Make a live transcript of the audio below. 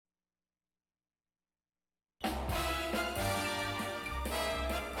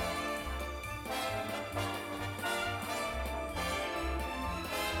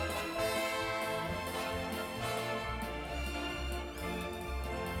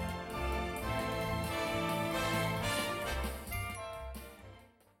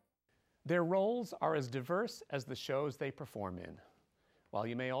Their roles are as diverse as the shows they perform in. While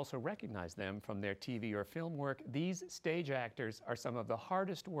you may also recognize them from their TV or film work, these stage actors are some of the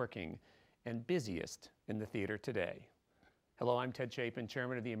hardest working and busiest in the theater today. Hello, I'm Ted Chapin,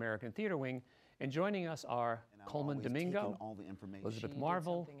 Chairman of the American Theater Wing, and joining us are Colman Domingo, Elizabeth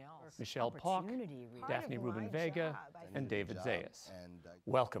Marvel, Michelle Pauk, Daphne Rubin Vega, and David Zayas.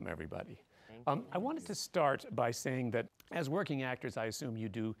 Welcome, everybody. I wanted to start by saying that as working actors, I assume you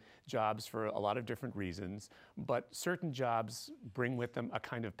do jobs for a lot of different reasons, but certain jobs bring with them a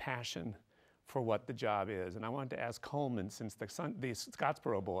kind of passion for what the job is. And I wanted to ask Colman, since the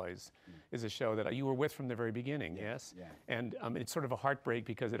Scottsboro Boys is a show that you were with from the very beginning, yes? Yeah. And it's sort of a heartbreak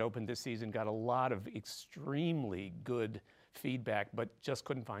because it opened this season, got a lot of extremely good feedback, but just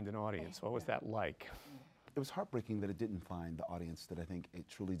couldn't find an audience. What was that like? It was heartbreaking that it didn't find the audience that I think it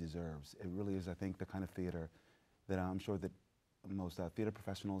truly deserves. It really is, I think, the kind of theater that I'm sure that most theater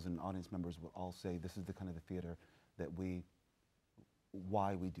professionals and audience members will all say this is the kind of the theater that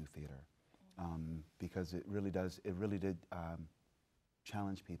why we do theater. Because it really did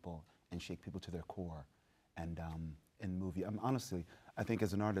challenge people and shake people to their core. And in movie, honestly, I think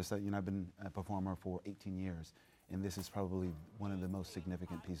as an artist, I've been a performer for 18 years, and this is probably one of the most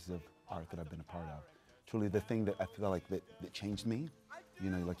significant pieces of art that I've been a part of. Truly the thing that I feel like that changed me.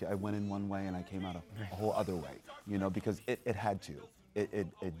 Like I went in one way and I came out a whole other way, because it had to.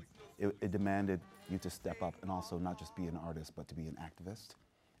 It demanded you to step up and also not just be an artist, but to be an activist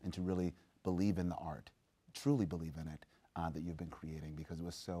and to really believe in the art, truly believe in it, that you've been creating, because it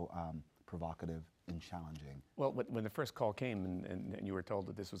was so provocative and challenging. Well, when the first call came and you were told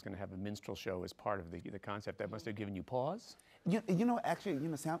that this was going to have a minstrel show as part of the concept, that must have given you pause?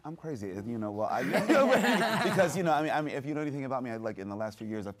 Actually, Sam, I'm crazy. Because I mean, if you know anything about me, like in the last few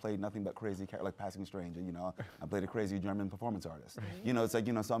years, I've played nothing but crazy, like Passing Strange, and I played a crazy German performance artist. It's like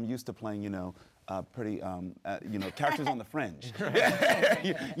so I'm used to playing pretty characters on the fringe.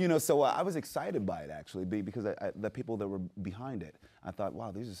 So I was excited by it actually, because the people that were behind it, I thought,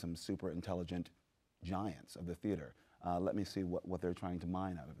 wow, these are some super intelligent giants of the theater. Let me see what they're trying to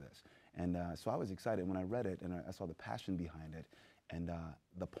mine out of this. And so I was excited when I read it, and I saw the passion behind it, and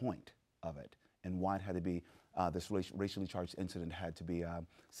the point of it, and why it had to be this racially charged incident had to be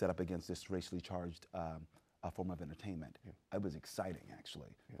set up against this racially charged form of entertainment. It was exciting,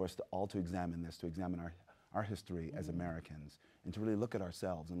 actually, for us all to examine this, to examine our history as Americans, and to really look at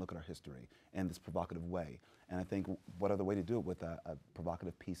ourselves and look at our history in this provocative way. And I think what other way to do it with a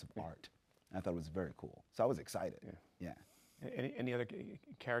provocative piece of art. And I thought it was very cool. So I was excited. Yeah. Any other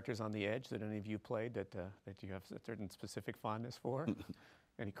characters on the edge that any of you played that you have a certain specific fondness for?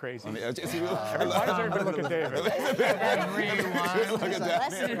 Any crazy? Why does everybody look at David?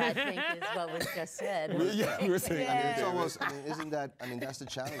 Lesson, I think, is what was just said. Yeah, you were saying. I mean, it's almost. Isn't that? That's the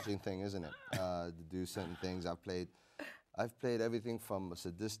challenging thing, isn't it? To do certain things. I've played everything from a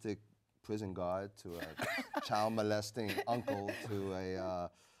sadistic prison guard to a child molesting uncle to a.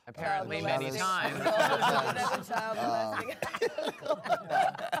 Apparently many times.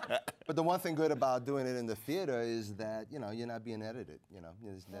 But the one thing good about doing it in the theater is that you're not being edited. They're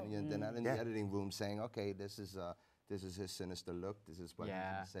not in the editing room saying, okay, this is his sinister look. This is what he's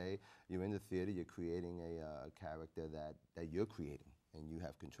going to say. You're in the theater. You're creating a character that you're creating, and you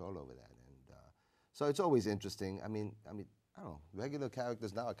have control over that. And so it's always interesting. I mean. I don't know, regular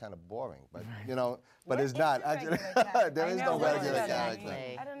characters now are kind of boring, but but it's not. There is no regular character.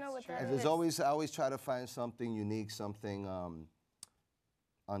 I don't know what that There's is. I always try to find something unique, something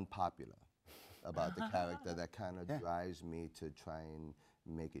unpopular about the character that kind of drives me to try and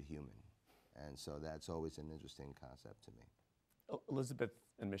make it human. And so that's always an interesting concept to me. Elizabeth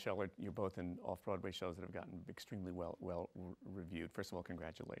and Michelle, you're both in off-Broadway shows that have gotten extremely well reviewed. First of all,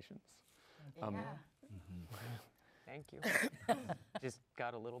 congratulations. Thank you. Just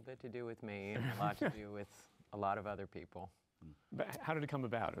got a little bit to do with me and a lot to do with a lot of other people. But how did it come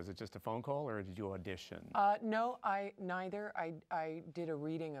about? Was it just a phone call, or did you audition? No, neither. I did a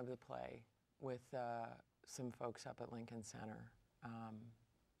reading of the play with some folks up at Lincoln Center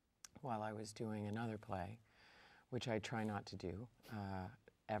while I was doing another play, which I try not to do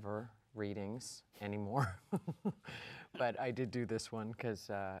ever, readings anymore. But I did do this one because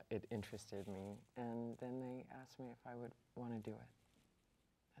it interested me, and then they asked me if I would want to do it.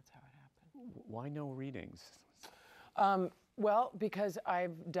 That's how it happened. Why no readings? Well, because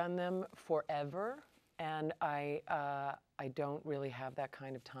I've done them forever, and I don't really have that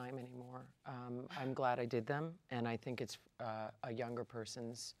kind of time anymore. I'm glad I did them, and I think it's a younger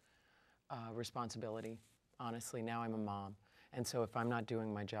person's responsibility. Honestly, now I'm a mom, and so if I'm not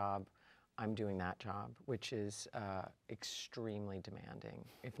doing my job, I'm doing that job, which is extremely demanding.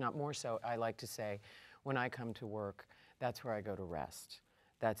 If not more so, I like to say, when I come to work, that's where I go to rest.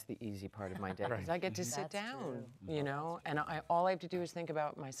 That's the easy part of my day, because I get to sit That's down, true. you know, and all I have to do is think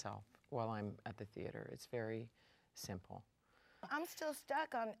about myself while I'm at the theater. It's very simple. I'm still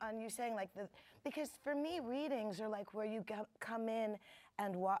stuck on you saying like because for me readings are like where you come in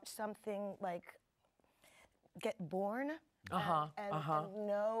and watch something like get born and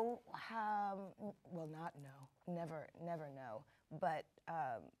know how, well, not know, never know, but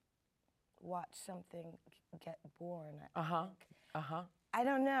watch something get born. I think. I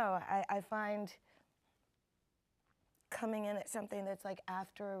don't know. I find coming in at something that's like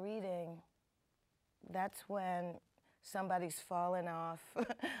after a reading, that's when somebody's fallen off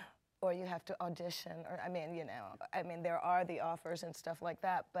or you have to audition, or I mean there are the offers and stuff like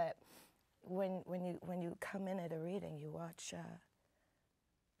that, but when you come in at a reading, you watch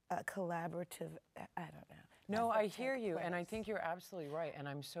a collaborative, I don't know. No, effort I hear take you, and I place. think you're absolutely right, and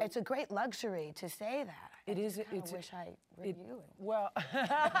I'm so... It's a great luxury to say that. It is. I wish I were you. Well,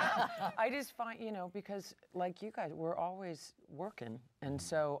 I just find, you know, because like you guys, we're always working. And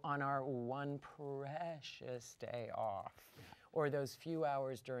so on our one precious day off, or those few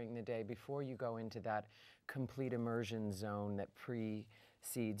hours during the day before you go into that complete immersion zone that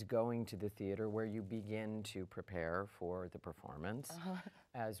precedes going to the theater, where you begin to prepare for the performance,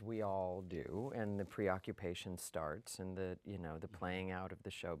 as we all do, and the preoccupation starts, and the playing out of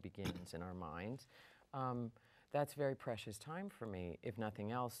the show begins in our minds. That's very precious time for me, if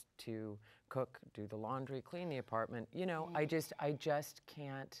nothing else, to cook, do the laundry, clean the apartment. You know, I just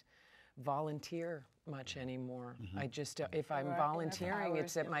can't volunteer much anymore. I just, if I'm volunteering,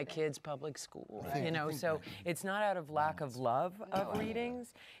 it's at my kids' public school, you know, so it's not out of lack of love of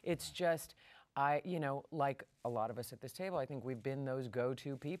readings, it's just, you know, like a lot of us at this table, I think we've been those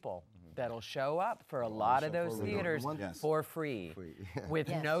go-to people that'll show up for a lot of those theaters for free, with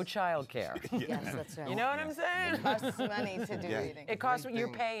no childcare. Yes, that's right. You know what I'm saying? It costs money to do reading. It costs, you're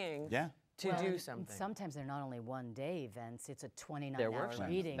paying to do And something. sometimes they're not only one-day events, it's a They're 29-hour workshops.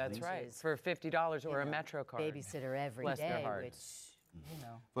 reading. That's which right. is, For $50 or a know, Metro card. babysitter every Bless their day, hearts. which, you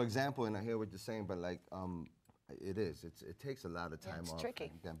know. For example, and I hear what you're saying, but like, it takes a lot of time it's off.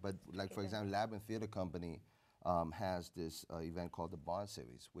 tricky. But like, for example, Labyrinth Theater Company has this event called the Bond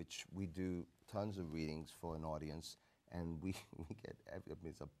Series, which we do tons of readings for an audience, and we get,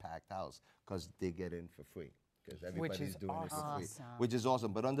 it's a packed house, because they get in for free. Because everybody's doing it for free, which is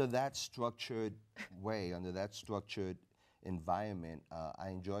awesome. But under that structured way, under that structured environment, I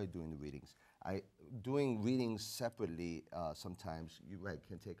enjoy doing the readings. Doing readings separately sometimes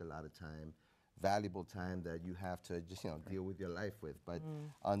can take a lot of time, valuable time that you have to just deal with your life with. But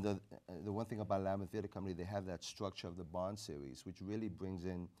under the one thing about Labyrinth Theater Company, they have that structure of the Bond Series, which really brings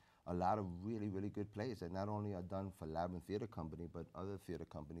in a lot of really, really good plays that not only are done for Labyrinth Theater Company, but other theater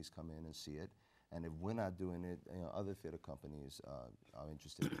companies come in and see it. And if we're not doing it, other theater companies are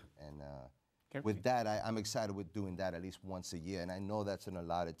interested. And with that, I'm excited with doing that at least once a year. And I know that's an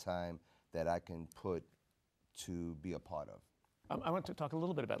allotted time that I can put to be a part of. I want to talk a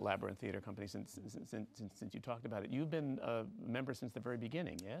little bit about Labyrinth Theater Company since you talked about it. You've been a member since the very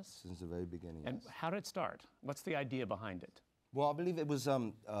beginning, yes? Since the very beginning, And yes. how did it start? What's the idea behind it? Well, I believe it was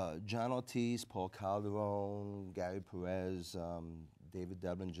John Ortiz, Paul Calderon, Gary Perez, David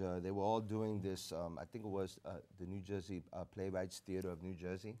Deblinger. They were all doing this, I think it was the New Jersey Playwrights Theater of New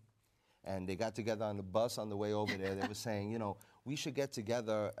Jersey. And they got together on the bus on the way over there. They were saying, we should get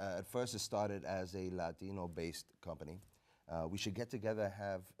together. At first it started as a Latino-based company. We should get together,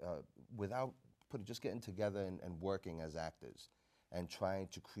 without just getting together and working as actors and trying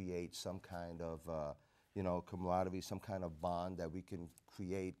to create some kind of camaraderie, some kind of bond that we can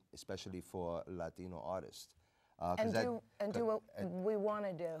create, especially for Latino artists. And do what we want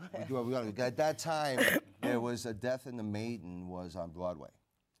to do. We do what we want to do. At that time, there was A Death in the Maiden was on Broadway.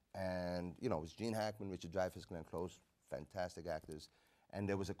 And, it was Gene Hackman, Richard Dreyfuss, Glenn Close, fantastic actors. And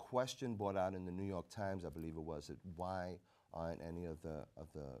there was a question brought out in the New York Times, I believe it was, why aren't any of the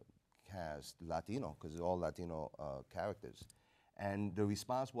cast Latino? Because they're all Latino characters. And the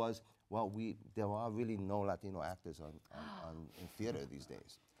response was, well, there are really no Latino actors in theater these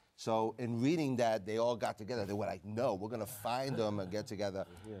days. So in reading that, they all got together. They were like, no, we're going to find them and get together.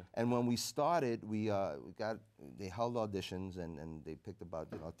 And when we started, they held auditions, and they picked about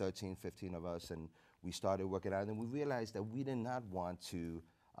 13, 15 of us, and we started working out. And we realized that we did not want to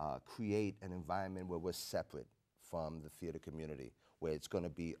create an environment where we're separate from the theater community, where it's going to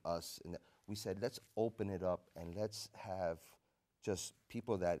be us. And we said, let's open it up, and let's have just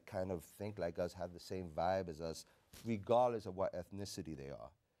people that kind of think like us, have the same vibe as us, regardless of what ethnicity they are.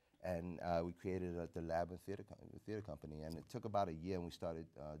 and we created the Labyrinth Theater Company, and it took about a year, and we started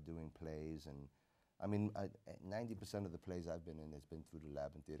doing plays, and I mean, 90% of the plays I've been in has been through the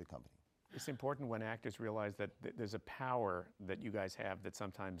Labyrinth Theater Company. It's important when actors realize that there's a power that you guys have that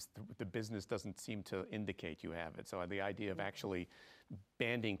sometimes the business doesn't seem to indicate you have it. So the idea of actually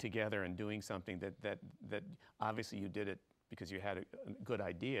banding together and doing something that obviously you did it because you had a good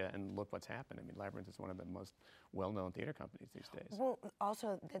idea, and look what's happened. I mean, Labyrinth is one of the most well-known theater companies these days. Well,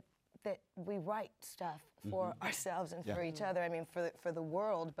 also that we write stuff for ourselves and for each other. I mean, for the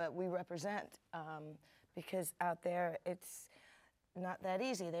world, but we represent because out there it's not that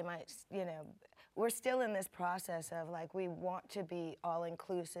easy. They might, you know, we're still in this process of like we want to be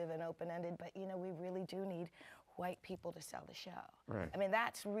all-inclusive and open-ended, but you know, we really do need white people to sell the show. Right. I mean,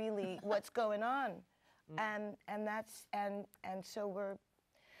 that's really what's going on, and so we're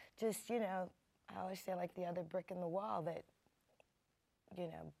just, you know, I always say like the other brick in the wall that, you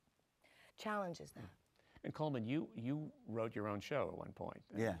know, challenges that. And Coleman, you wrote your own show at one point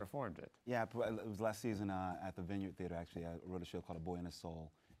and performed it. Yeah, it was last season at the Vineyard Theater, actually. I wrote a show called A Boy and a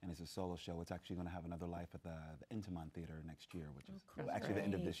Soul, and it's a solo show. It's actually going to have another life at the Intiman Theater next year, which is actually the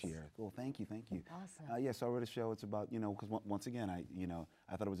end of this year. Cool, thank you. Awesome. Yeah, so I wrote a show. It's about, you know, because once again,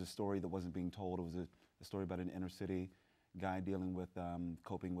 I thought it was a story that wasn't being told. It was a story about an inner city guy dealing with,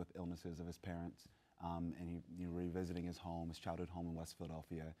 coping with illnesses of his parents, and he revisiting his home, his childhood home in West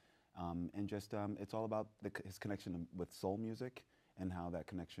Philadelphia. And just, it's all about his connection with soul music and how that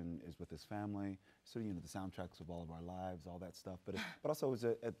connection is with his family. So, you know, the soundtracks of all of our lives, all that stuff. But also it was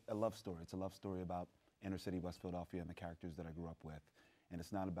a love story. It's a love story about inner city West Philadelphia and the characters that I grew up with. And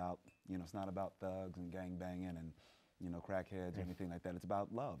it's not about, you know, it's not about thugs and gang banging and, you know, crackheads or anything like that. It's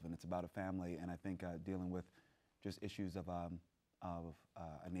about love, and it's about a family. And I think dealing with just issues of a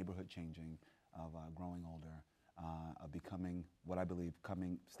neighborhood changing, of growing older, of becoming what I believe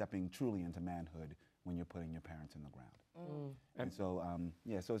stepping truly into manhood when you're putting your parents in the ground. And so,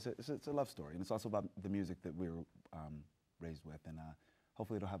 so it's a love story, and it's also about the music that we were raised with, and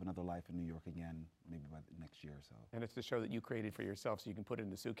hopefully it'll have another life in New York again, maybe by next year or so. And it's the show that you created for yourself, so you can put it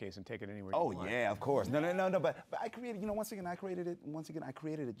in the suitcase and take it anywhere Oh you want. yeah, of course. No, but I created, you know, once again I created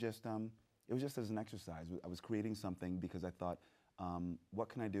it just, it was just as an exercise. I was creating something because I thought, what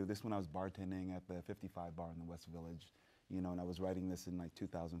can I do? This when I was bartending at the 55 bar in the West Village, you know, and I was writing this in like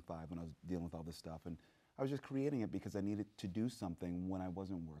 2005 when I was dealing with all this stuff, and I was just creating it because I needed to do something when I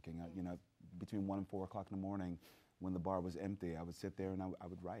wasn't working. You know, between 1 and 4 o'clock in the morning, when the bar was empty, I would sit there and I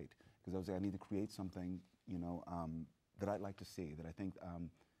would write because I was like, I need to create something, you know, that I'd like to see, that I think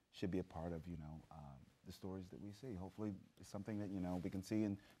should be a part of, you know, the stories that we see. Hopefully, it's something that, you know, we can see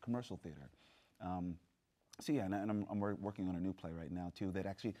in commercial theater. So yeah, and I'm working on a new play right now too. That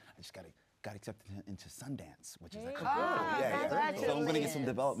actually I just got accepted into Sundance, which is like so I'm going to get some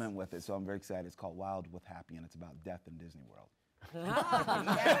development with it. So I'm very excited. It's called Wild with Happy, and it's about death in Disney World.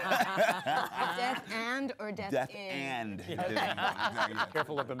 Death and or death, Death in? and.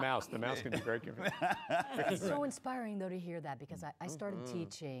 Careful of the mouse. The mouse can be very confusing. It's so inspiring, though, to hear that, because I started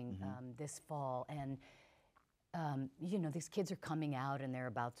teaching this fall, and you know, these kids are coming out and they're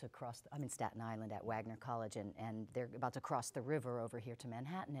about to cross, I'm in Staten Island at Wagner College, and they're about to cross the river over here to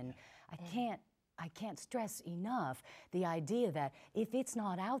Manhattan, and I can't stress enough the idea that if it's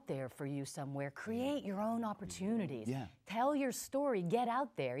not out there for you somewhere, create your own opportunities. Yeah. Tell your story, get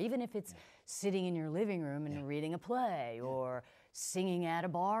out there, even if it's sitting in your living room and reading a play or singing at a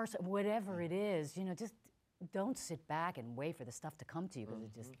bar, whatever it is, you know, just don't sit back and wait for the stuff to come to you,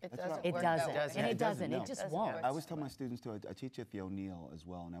 because It doesn't. it work doesn't. that way. And it doesn't. no. It just Doesn't won't. work. I always tell my students too. I teach at the O'Neill as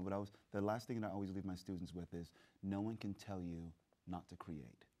well, and the last thing that I always leave my students with is, no one can tell you not to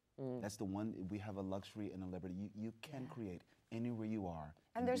create. That's the one. We have a luxury and a liberty. You can create anywhere you are.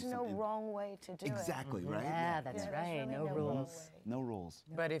 And there's do no something. wrong way to do it. Exactly, right? Yeah, that's Yeah, there's right. really No no rules. wrong way. No rules.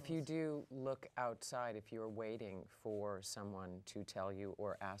 But if you do look outside, if you're waiting for someone to tell you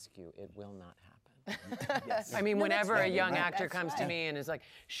or ask you, it will not happen. Yes. I mean, whenever a young right. actor That's comes to right. me and is like,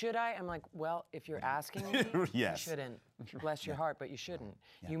 should I? I'm like, well, if you're asking me, Yes. you shouldn't. Bless your heart, but you shouldn't.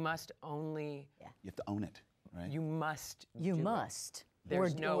 You must only, You have to own it, right? you must You do it. must.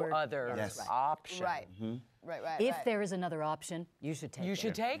 There's no other Yes. option. Right. Right. If right. there is another option, you should take it. You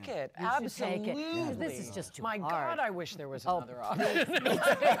should take it. You should take Absolutely. it. 'Cause this is just too My hard. God, I wish there was another option.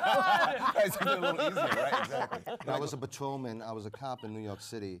 It's a little easier, right? Exactly. When I was a patrolman, I was a cop in New York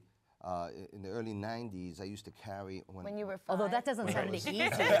City. In the early 90s, I used to carry When you were 5. Although that doesn't sound any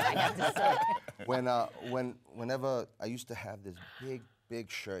easier, I have to say. whenever I used to have this big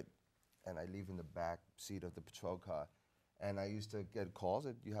shirt, and I leave in the back seat of the patrol car, and I used to get calls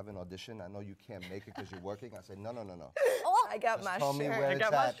that you have an audition. I know you can't make it because you're working. I said, no. I got my told me shirt. where I it's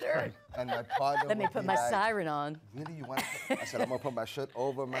got my at. shirt. And my partner Let me would put be my like, siren on. Really, you want to? I said, I'm gonna put my shirt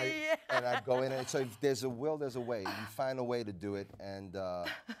over my, and I'd go in. And so if there's a will, there's a way. You find a way to do it, and Oh,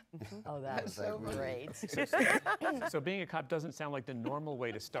 that's like so really- great. So being a cop doesn't sound like the normal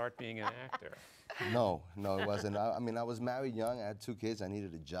way to start being an actor. no, it wasn't. I mean, I was married young. I had 2 kids. I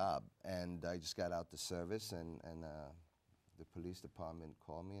needed a job, and I just got out the service, and the police department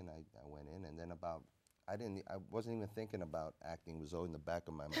called me, and I went in, and then I wasn't even thinking about acting. It was all in the back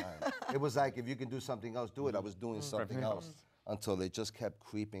of my mind. It was like, if you can do something else, do it. I was doing something else until it just kept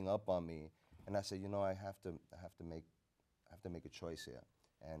creeping up on me, and I said, you know, I have to make a choice here,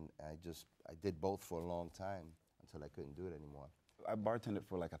 and I did both for a long time until I couldn't do it anymore. I bartended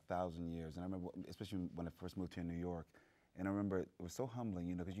for like 1,000 years, and I remember, especially when I first moved here in New York, and I remember it was so humbling,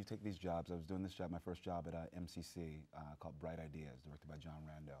 you know, because you take these jobs. I was doing this job, my first job at MCC, called Bright Ideas, directed by John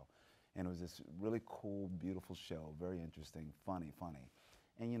Rando, and it was this really cool, beautiful show, very interesting, funny.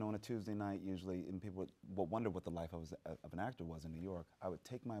 And you know, on a Tuesday night, usually, and people would wonder what the life of an actor was in New York. I would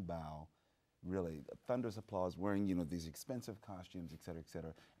take my bow, really thunderous applause, wearing, you know, these expensive costumes, et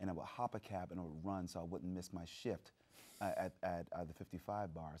cetera, and I would hop a cab and I would run so I wouldn't miss my shift at the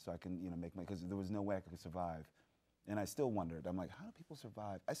 55 bar, so I can, you know, make my, because there was no way I could survive. And I still wondered. I'm like, how do people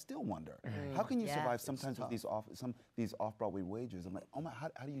survive? I still wonder. How can you survive sometimes with these off-Broadway wages? I'm like, oh my, how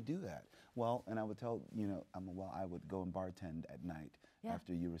do you do that? Well, and I would tell, you know, I would go and bartend at night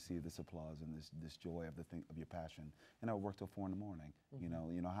after you receive this applause and this joy of of your passion, and I would work till 4 in the morning. You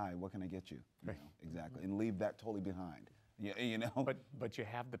know, hi, what can I get you? You know, exactly, and leave that totally behind. Yeah, you know. But you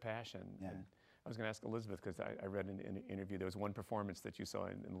have the passion. Yeah. And I was going to ask Elizabeth, because I read in an interview, there was one performance that you saw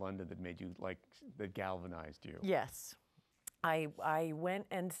in London that made you, like, that galvanized you. Yes. I went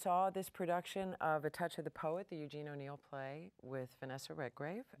and saw this production of A Touch of the Poet, the Eugene O'Neill play with Vanessa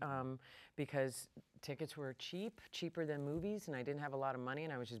Redgrave, because tickets were cheaper than movies, and I didn't have a lot of money,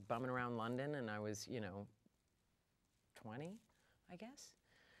 and I was just bumming around London, and I was, you know, 20, I guess.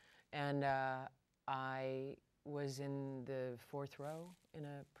 And I was in the 4th row in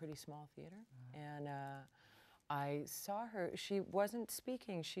a pretty small theater, and I saw her. She wasn't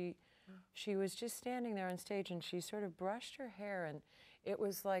speaking. She was just standing there on stage, and she sort of brushed her hair, and it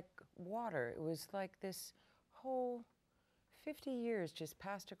was like water. It was like this whole 50 years just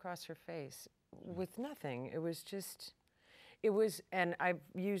passed across her face with nothing. It was just, and I've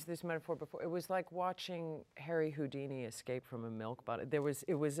used this metaphor before, it was like watching Harry Houdini escape from a milk bottle.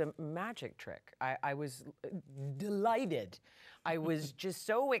 It was a magic trick. I was delighted. I was just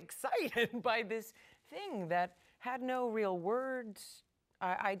so excited by this thing that had no real words.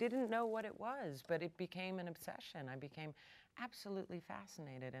 I didn't know what it was, but it became an obsession. I became absolutely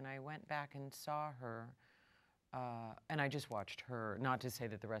fascinated, and I went back and saw her, and I just watched her. Not to say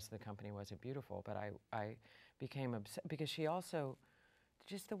that the rest of the company wasn't beautiful, but I became obsessed, because she also,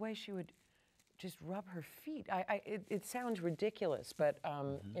 just the way she would just rub her feet. It sounds ridiculous, but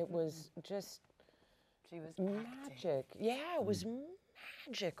it was just, She was magic. Yeah, it was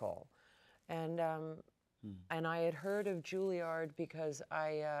magical. And I had heard of Juilliard because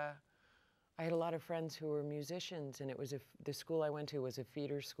I had a lot of friends who were musicians, and it was the school I went to was a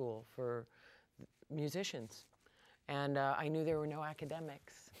feeder school for musicians. And I knew there were no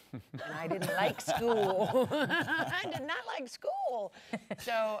academics, and I didn't like school. I did not like school.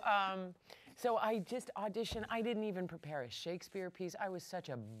 So I just auditioned. I didn't even prepare a Shakespeare piece. I was such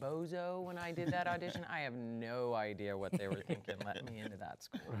a bozo when I did that audition. I have no idea what they were thinking letting me into that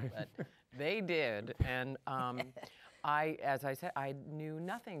school, but they did. And as I said, I knew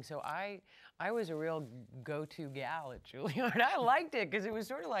nothing. So I was a real go-to gal at Juilliard. I liked it because it was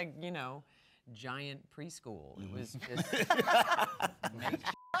sort of like, you know, giant preschool. It was just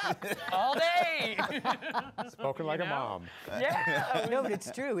all day. Spoken like a mom. Yeah. No, but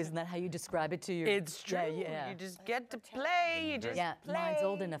it's true. Isn't that how you describe it to your? It's true. Yeah. You just get to play. You just play. Mine's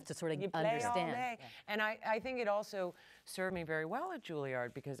old enough to sort of You play understand. all day. And I think it also served me very well at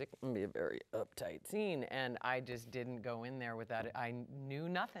Juilliard because it can be a very uptight scene, and I just didn't go in there with that. I knew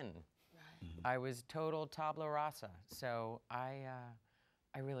nothing. I was total tabula rasa. So I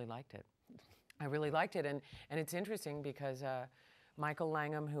really liked it. I really liked it, and it's interesting because Michael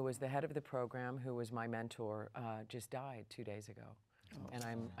Langham, who was the head of the program, who was my mentor, just died 2 days ago,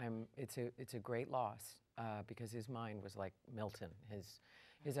 and it's a great loss because his mind was like Milton.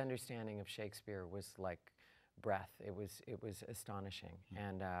 His understanding of Shakespeare was like breath. It was astonishing,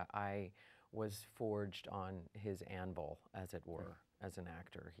 and I was forged on his anvil, as it were, as an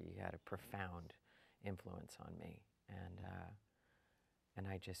actor. He had a profound influence on me, and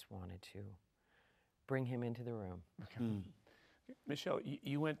I just wanted to bring him into the room. Michelle,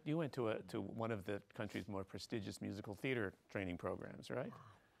 you went to one of the country's more prestigious musical theater training programs, right?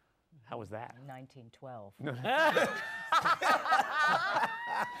 How was that? 1912.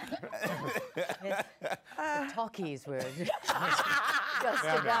 The talkies were just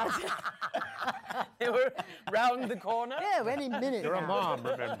about. They were round the corner. Yeah, any minute. You're a now. mom,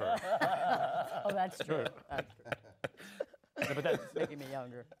 remember? Oh, that's true. That's true. No, but that's, Making me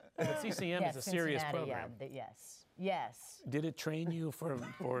younger. but CCM Yes, is a serious Cincinnati, program. Yeah, yes. Yes. Did it train you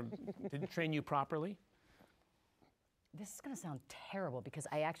did it train you properly? This is going to sound terrible because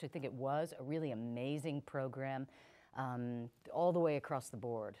I actually think it was a really amazing program all the way across the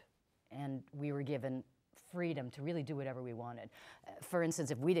board. And we were given freedom to really do whatever we wanted. For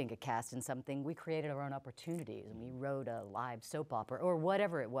instance, if we didn't get cast in something, we created our own opportunities and we wrote a live soap opera or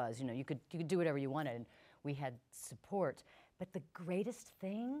whatever it was. You know, you could do whatever you wanted. And we had support. But the greatest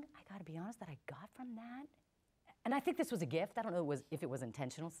thing, I got to be honest, that I got from that, and I think this was a gift, I don't know if it was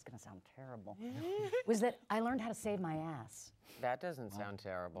intentional, this is going to sound terrible, was that I learned how to save my ass. That doesn't sound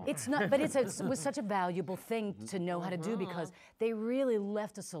terrible. It's not, but it was such a valuable thing to know how to do because they really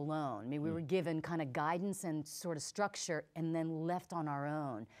left us alone. I mean, we were given kind of guidance and sort of structure and then left on our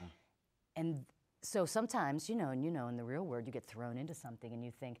own. And so sometimes, in the real world, you get thrown into something and you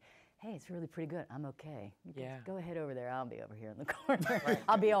think, hey, it's really pretty good. I'm okay. Yeah. Go ahead over there. I'll be over here in the corner.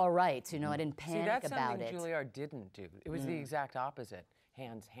 I'll be all right. I didn't panic See, that's about something it. Juilliard didn't do. It was the exact opposite.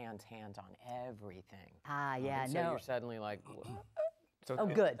 Hands on everything. Ah, yeah, And so no. you're suddenly like, what? So Oh,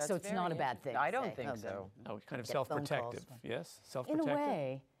 it- good. That's So it's very not a bad thing. I to don't say. think Oh, good. so. Oh, kind of Get phone calls. self-protective. Yes, In self-protective. a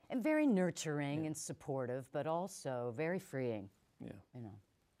way, and very nurturing and supportive, but also very freeing. Yeah.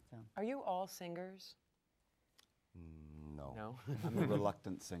 So. Are you all singers? No. No. I'm a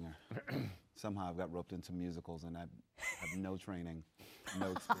reluctant singer. Somehow I've got roped into musicals and I have no training,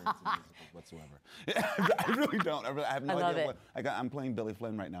 no experience in musicals whatsoever. I really don't. I have no I love idea it. I'm playing Billy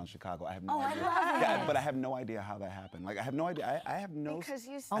Flynn right now in Chicago. I have no Oh, I idea. love Yeah, it. but I have no idea how that happened. Like I have no idea. I have no. Because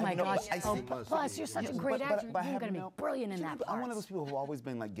you Oh my no, gosh! I Oh, see- plus you're such a great actor. You're I have going to be brilliant in See, that I'm part. one of those people who've always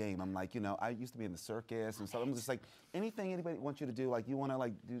been like game. I'm like, I used to be in the circus and stuff. I'm just like, anything anybody wants you to do, like you want to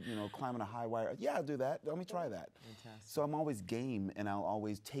like do, climb on a high wire. Yeah, I'll do that. Let me try that. Fantastic. So I'm always game, and I'll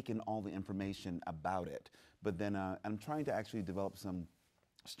always take in all the information about it. But then I'm trying to actually develop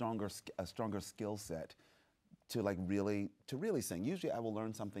a stronger skill set to really sing. Usually I will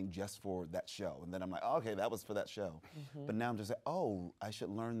learn something just for that show, and then I'm like, oh, okay, that was for that show. But now I'm just like, oh, I should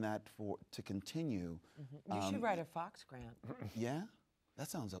learn that to continue. You should write a Fox grant. Yeah, that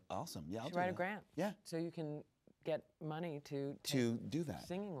sounds awesome. Yeah, I'll You should do write a that. grant. Yeah, So you can get money to to do that.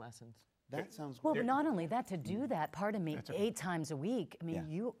 singing lessons. That sounds Well, great. not only that, to do that, pardon me, 8 times a week. I mean,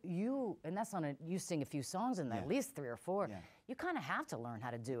 Yeah. you, and that's on you sing a few songs and at least 3 or 4. Yeah. You kind of have to learn how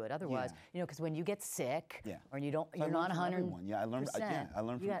to do it. Otherwise, Yeah. because when you get sick Yeah. or you're So I not learned from 100. everyone. Yeah, I learned. I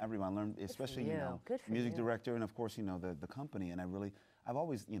learned from everyone. I learned, especially you. Good for music you. director, and of course the company. And I've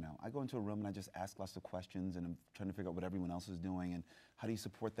always I go into a room and I just ask lots of questions, and I'm trying to figure out what everyone else is doing and how do you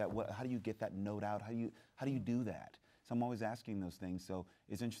support that? How do you get that note out? How do you do that? So I'm always asking those things. So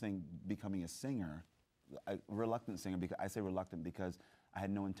it's interesting becoming a singer, a reluctant singer. Because I say reluctant because I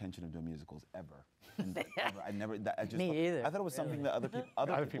had no intention of doing musicals ever. Ever. I never. I just. Me either, I thought it was something that other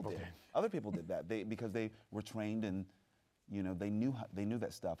people people did. did. Other people did that because they were trained and they knew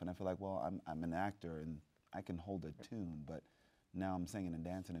that stuff. And I feel like, well, I'm an actor and I can hold a tune, but now I'm singing and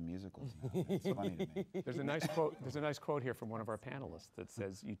dancing in musicals. Now. It's funny to me. There's a nice quote. There's a nice quote here from one of our panelists that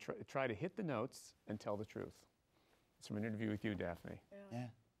says, "You try to hit the notes and tell the truth." It's from an interview with you, Daphne. Yeah.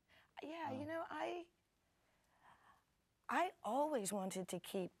 Yeah, I always wanted to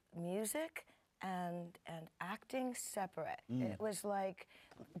keep music and acting separate. It was like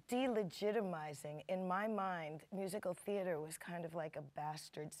delegitimizing. In my mind, musical theater was kind of like a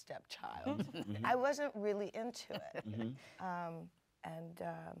bastard stepchild. I wasn't really into it. And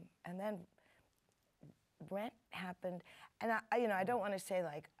then Rent happened, and I don't want to say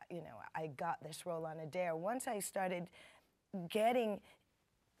like, I got this role on a dare. Once I started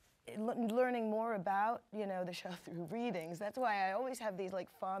learning more about, the show through readings. That's why I always have these like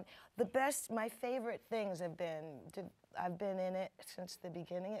fond, my favorite things have been, I've been in it since the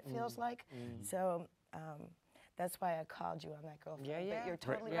beginning, it feels like. So that's why I called you on that girlfriend. Yeah. But you're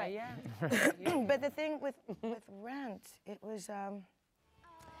totally right. Yeah. But the thing with Rent, it was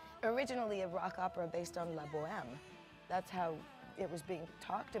originally a rock opera based on La Boheme. That's how it was being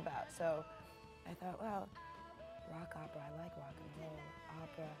talked about. So I thought, well, rock opera, I like rock and roll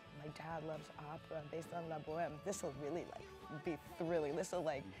opera. My dad loves opera based on La Boheme. This will really be thrilling. This will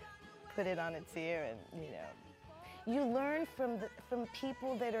put it on its ear, and you learn from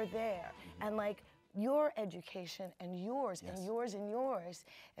people that are there, and your education and yours and yours and yours.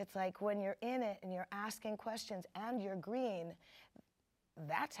 It's like when you're in it and you're asking questions and you're green,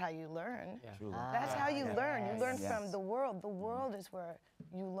 that's how you learn. That's how you learn. You learn from the world. The world is where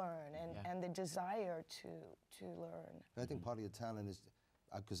you learn, and the desire to learn. I think part of your talent is,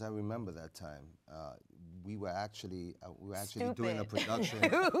 because I remember that time, we were actually doing a production.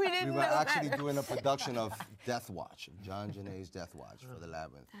 we were actually doing a production of Death Watch, of John Janet's Death Watch for the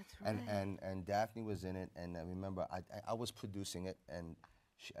Labyrinth. That's right. And Daphne was in it, and I remember I was producing it, and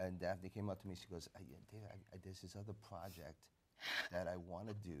Daphne came up to me. She goes, "David, there's this other project that I want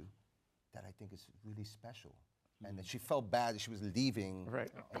to do that I think is really special." And then she felt bad that she was leaving.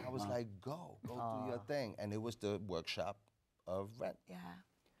 Right. And I was like, go do your thing. And it was the workshop of Rent. Yeah.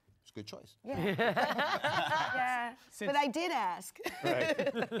 It's a good choice. Yeah. Yeah. But I did ask.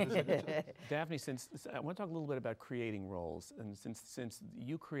 Daphne, I want to talk a little bit about creating roles, and since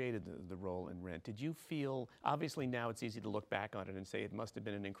you created the role in Rent, did you feel, obviously now it's easy to look back on it and say it must have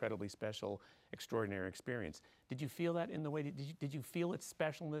been an incredibly special, extraordinary experience. Did you feel that in the way, did you feel its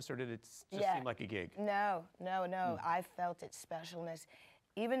specialness, or did it just seem like a gig? No. I felt its specialness.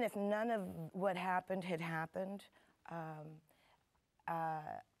 Even if none of what happened had happened,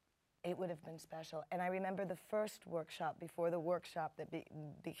 it would have been special. And I remember the first workshop before the workshop that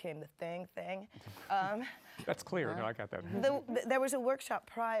became the thing. That's clear. No, I got that. There was a workshop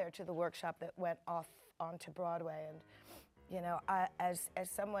prior to the workshop that went off onto Broadway, and you know, as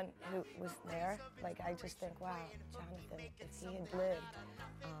someone who was there, like I just think, wow, Jonathan, if he had lived,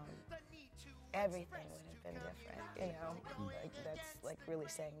 everything would have been different. You know, like that's like really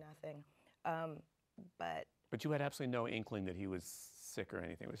saying nothing. But you had absolutely no inkling that he was sick or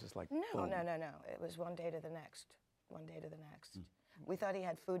anything. It was just like, no. boom. It was one day to the next. We thought he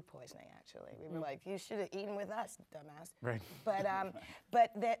had food poisoning, actually. We were like, you should have eaten with us, dumbass. Right. But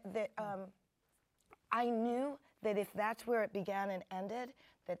I knew that if that's where it began and ended,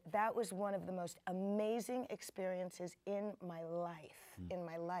 that was one of the most amazing experiences in my life,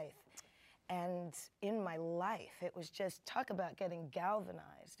 And in my life, it was just, talk about getting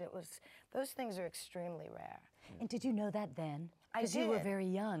galvanized. Those things are extremely rare. And did you know that then? I Because you were did. very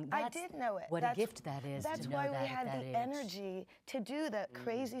young. I did know it. What a gift that is. That's to know why that we at had that the age. energy to do that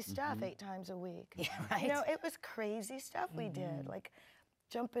crazy stuff 8 times a week. Yeah, right. You know, it was crazy stuff we did, like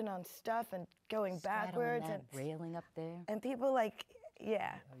jumping on stuff and going Straddling backwards that and railing up there. and people like,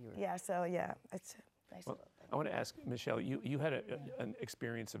 So it's a nice little thing. I want to ask, Michelle, you had an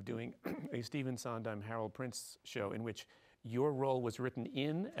experience of doing a Stephen Sondheim, Harold Prince show in which your role was written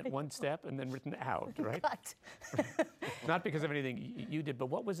in at one step and then written out, right? Cut. Not because of anything you did, but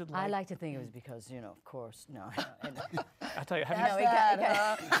what was it like? I like to think it was because, of course, no. I'll tell you,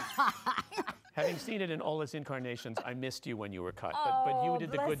 having seen it in all its incarnations, I missed you when you were cut. But you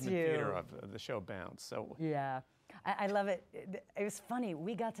did the bless Goodman you. Theater of the show Bounce. So Yeah. I love it. It was funny.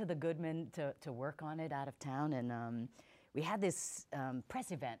 We got to the Goodman to work on it out of town, and we had this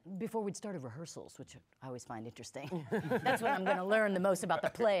press event before we'd started rehearsals, which I always find interesting. That's when I'm going to learn the most about the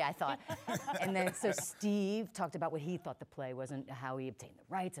play, I thought. And then so Steve talked about what he thought the play was and how he obtained the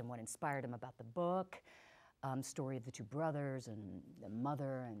rights and what inspired him about the book, story of the 2 brothers and the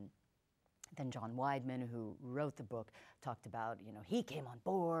mother, and then John Weidman, who wrote the book, talked about, he came on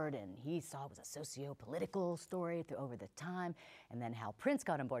board and he saw it was a socio-political story over the time. And then Hal Prince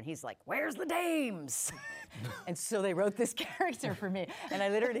got on board. He's like, where's the dames? And so they wrote this character for me. And I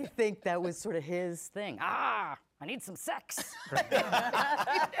literally think that was sort of his thing. I need some sex.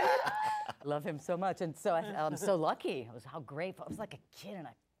 Love him so much. And so I'm so lucky. I was how grateful. I was like a kid in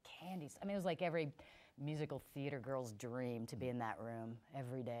a candy. I mean, it was like every musical theater girl's dream to be in that room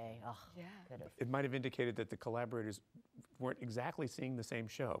every day. Oh, yeah. it might have indicated that the collaborators weren't exactly seeing the same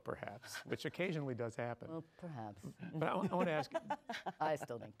show, perhaps, which occasionally does happen. Well, perhaps. But I want to ask, I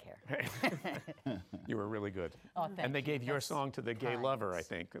still didn't care. you were really good. Oh, thank and they you. gave your That's song to the gay kind. lover, I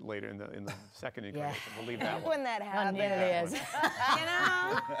think, later in the second incarnation. We'll leave that one. When that happened, It is.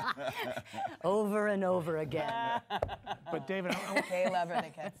 Over and over again. But David, gay lover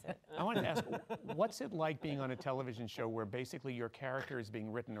that gets it. I wanted to ask, what's it like being on a television show where basically your character is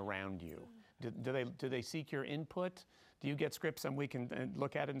being written around you? Do they seek your input? Do you get scripts some week and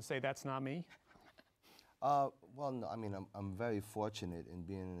look at it and say, that's not me? Well, no, I mean, I'm very fortunate in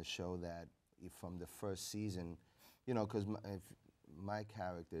being in a show that from the first season, because my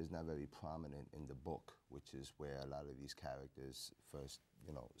character is not very prominent in the book, which is where a lot of these characters first,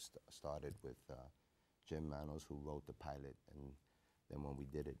 started with Jim Manos, who wrote the pilot, and then when we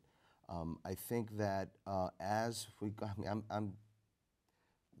did it. I think that as we go, I'm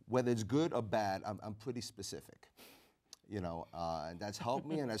whether it's good or bad, I'm pretty specific. you know, and that's helped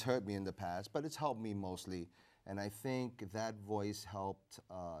me and has hurt me in the past, but it's helped me mostly. And I think that voice helped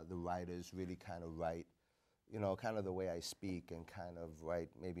the writers really kind of write, you know, kind of the way I speak and kind of write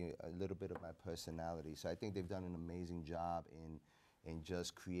maybe a little bit of my personality. So I think they've done an amazing job in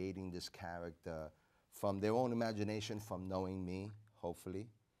just creating this character from their own imagination, from knowing me, hopefully,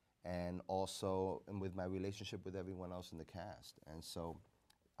 and also with my relationship with everyone else in the cast. And so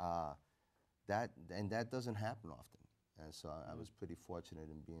that doesn't happen often. And so I was pretty fortunate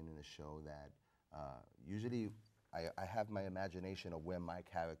in being in a show that usually I have my imagination of where my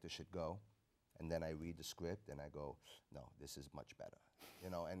character should go, and then I read the script and I go, no, this is much better.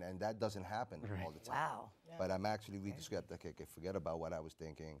 You know, and that doesn't happen all the time. Wow. But I'm actually read the script, okay, forget about what I was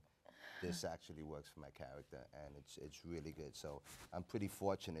thinking. This actually works for my character, and it's really good. So I'm pretty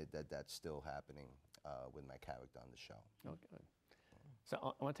fortunate that that's still happening with my character on the show. Oh, good. So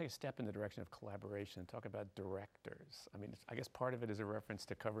I want to take a step in the direction of collaboration and talk about directors. I mean, I guess part of it is a reference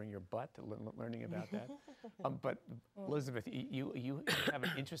to covering your butt, learning about that. But Elizabeth, you had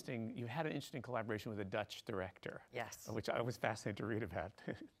an interesting collaboration with a Dutch director. Yes. Which I was fascinated to read about.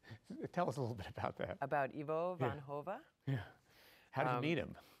 Tell us a little bit about that. About Ivo van Hove. Yeah. How did you meet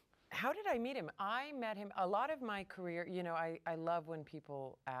him? How did I meet him? I met him, a lot of my career, you know, I love when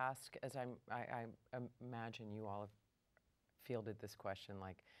people ask, as I imagine you all have fielded this question,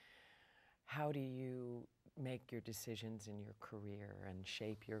 like, how do you make your decisions in your career and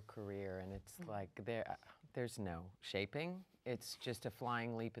shape your career? And it's like, there's no shaping. It's just a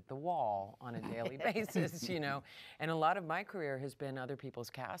flying leap at the wall on a daily basis, you know. And a lot of my career has been other people's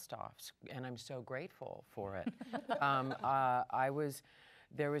cast-offs, and I'm so grateful for it.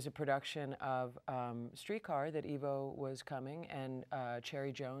 There was a production of Streetcar that Ivo was coming, and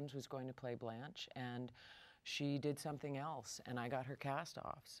Cherry Jones was going to play Blanche, and she did something else, and I got her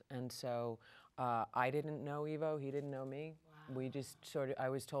cast-offs. And so I didn't know Ivo, he didn't know me. Wow. We just I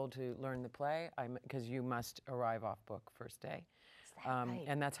was told to learn the play, because you must arrive off book first day. Is that right?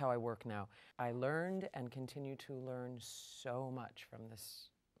 And that's how I work now. I learned and continue to learn so much from this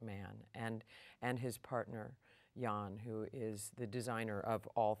man and his partner, Jan, who is the designer of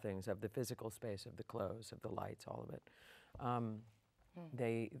all things, of the physical space, of the clothes, of the lights, all of it.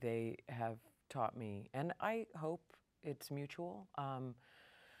 They have taught me, and I hope it's mutual.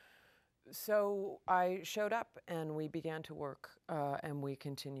 So I showed up and we began to work, and we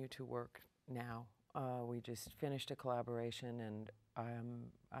continue to work now. We just finished a collaboration, and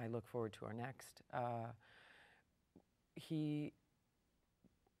I look forward to our next.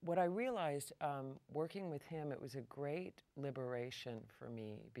 What I realized working with him, it was a great liberation for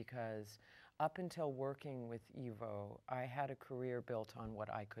me, because up until working with Ivo, I had a career built on what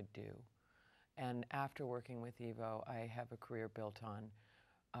I could do. And after working with Ivo, I have a career built on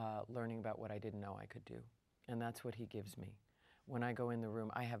learning about what I didn't know I could do. And that's what he gives me. When I go in the room,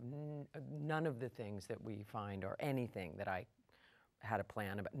 I have none of the things that we find or anything that I had a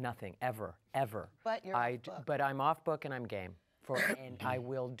plan about, nothing, ever. But you're off book. But I'm off book and I'm game. And I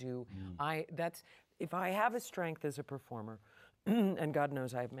will do, if I have a strength as a performer, and God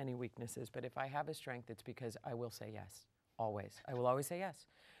knows I have many weaknesses, but if I have a strength, it's because I will say yes, always. I will always say yes,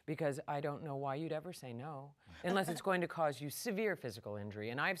 because I don't know why you'd ever say no, unless it's going to cause you severe physical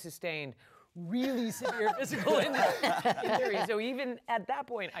injury, and I've sustained really severe physical injury, so even at that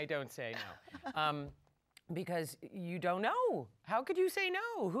point, I don't say no. Because you don't know. How could you say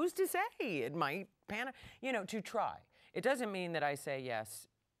no? Who's to say? It might panic, to try. It doesn't mean that I say yes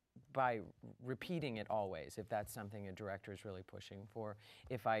by repeating it always, if that's something a director is really pushing for.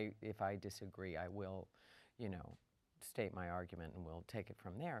 If I disagree, I will, state my argument and we'll take it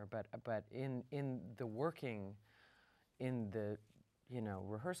from there. But in the working, in the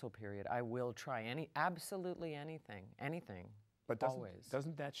rehearsal period, I will try absolutely anything. But always.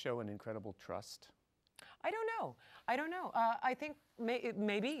 Doesn't that show an incredible trust? I don't know. I think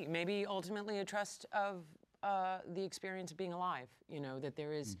maybe ultimately a trust of the experience of being alive, that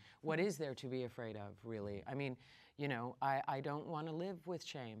there is, what is there to be afraid of, really? I mean, I don't want to live with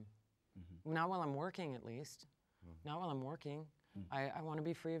shame. Not while I'm working, at least. Not while I'm working. I want to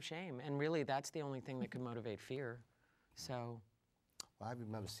be free of shame. And really, that's the only thing that could motivate fear. So. Well, I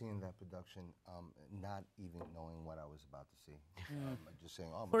remember seeing that production, not even knowing what I was about to see. Just saying,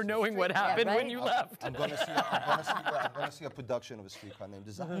 oh, or knowing what happened when you left. I'm going to see a production of A Streetcar Named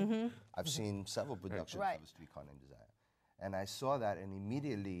Desire. I've seen several productions of A Streetcar Named Desire. And I saw that, and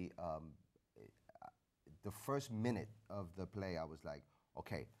immediately, the first minute of the play, I was like,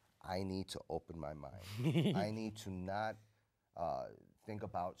 okay, I need to open my mind. I need to not think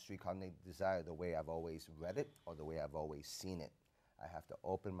about Streetcar Named Desire the way I've always read it or the way I've always seen it. I have to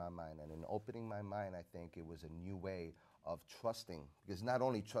open my mind. And in opening my mind, I think it was a new way of trusting, because not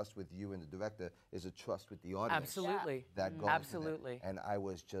only trust with you and the director, is a trust with the audience. Absolutely. That goes with it. Absolutely. And I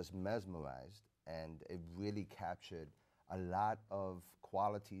was just mesmerized, and it really captured a lot of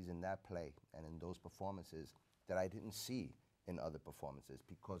qualities in that play and in those performances that I didn't see in other performances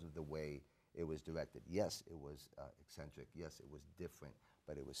because of the way it was directed. Yes, it was eccentric. Yes, it was different,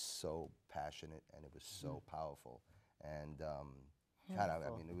 but it was so passionate and it was so powerful. And God, I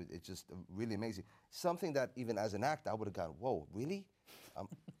mean, it's just really amazing. Something that even as an actor, I would have gone, whoa, really?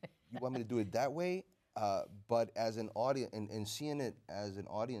 You want me to do it that way? But as an audience, and seeing it as an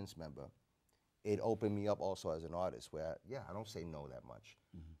audience member, it opened me up also as an artist where, I don't say no that much,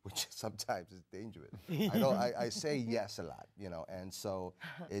 which sometimes is dangerous. I say yes a lot, you know, and so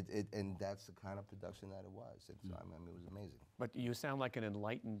and that's the kind of production that it was. And so, I mean, it was amazing. But you sound like an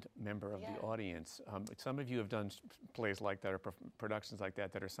enlightened member of the audience. Some of you have done plays like that or productions like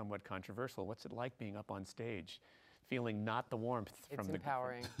that that are somewhat controversial. What's it like being up on stage? Feeling not the warmth from the... It's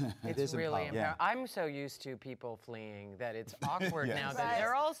empowering. It It's is really empowering. empowering. I'm so used to people fleeing that it's awkward now that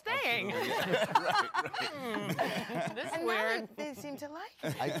they're all staying. This is And now weird. they seem to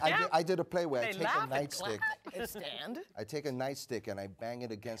like it. I did a play where I They take laugh a and nightstick. Stand. I take a nightstick and I bang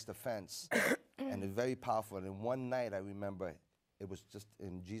it against the fence, and it's very powerful. And one night I remember it was just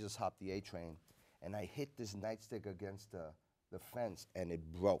in Jesus Hopped the A Train, and I hit this nightstick against the fence, and it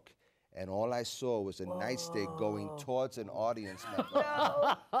broke. And all I saw was a nightstick going towards an audience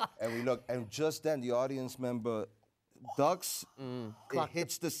member. And we looked, and just then the audience member ducks, it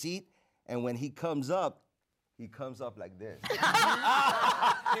hits the seat, and when he comes up like this.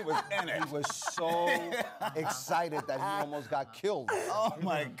 He was in it. He was so excited that he almost got killed. Oh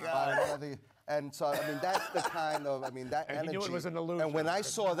my God. And so, I mean, that's the kind of, that And energy. he knew it was an illusion. And when I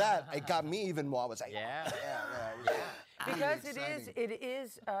saw that, it got me even more. I was like, Yeah. it was really Because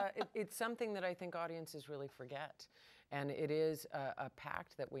exciting. it's something that I think audiences really forget. And it is a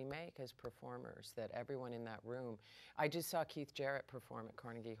pact that we make as performers, that everyone in that room. I just saw Keith Jarrett perform at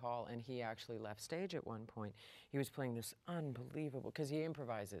Carnegie Hall, and he actually left stage at one point. He was playing this unbelievable, because he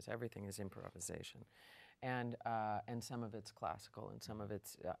improvises, everything is improvisation. And some of it's classical, and some of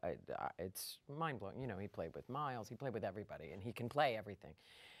it's mind-blowing. You know, he played with Miles, he played with everybody, and he can play everything.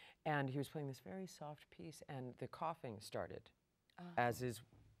 And he was playing this very soft piece, and the coughing started, as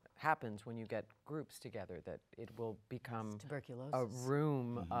happens when you get groups together, that it will become tuberculosis. a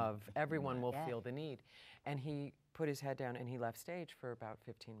room of everyone will feel the need. And he put his head down and he left stage for about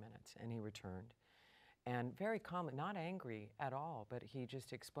 15 minutes, and he returned. And very calmly, not angry at all, but he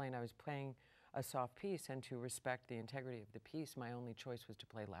just explained, I was playing a soft piece, and to respect the integrity of the piece, my only choice was to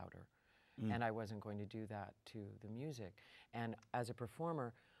play louder. And I wasn't going to do that to the music. And as a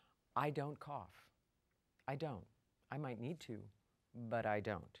performer, I don't cough. I don't. I might need to, but I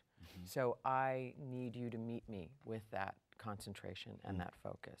don't. So I need you to meet me with that concentration and that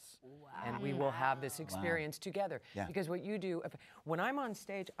focus. And we will have this experience together. Yeah. Because what you do, when I'm on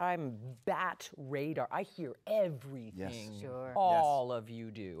stage, I'm bat radar. I hear everything Sure. all of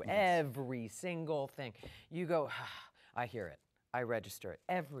you do, every single thing. You go, I hear it. I register it,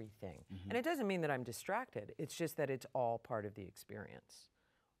 everything. And it doesn't mean that I'm distracted. It's just that it's all part of the experience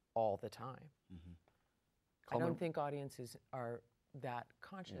all the time. I don't think audiences are that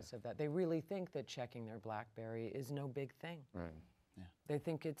conscious of that. They really think that checking their BlackBerry is no big thing. Right. Yeah. They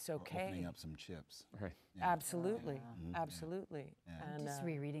think it's Or okay. opening up some chips. Right. Absolutely, absolutely. And Just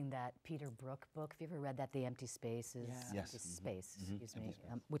rereading that Peter Brook book. Have you ever read that, The Empty Spaces? Yes. Empty Space, excuse me,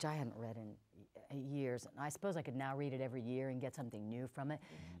 which I hadn't read in years. And I suppose I could now read it every year and get something new from it.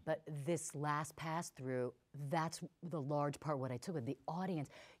 But this last pass through, that's the large part what I took with the audience.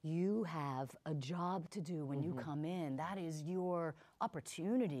 You have a job to do when you come in. That is your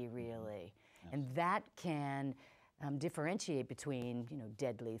opportunity, really. And that can differentiate between,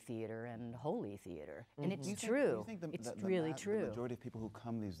 deadly theater and holy theater, and it's true. It's really true. The majority of people who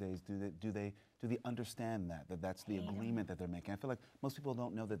come these days, do they understand that that's the agreement that they're making? I feel like most people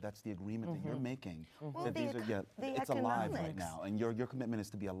don't know that that's the agreement that you're making. Well, that these the are it's alive right economics. now, and your commitment is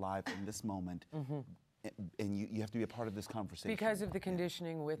to be alive in this moment. And you have to be a part of this conversation. because of the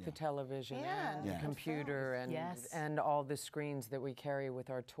conditioning with the television and the Yeah. computer and Yes. and all the screens that we carry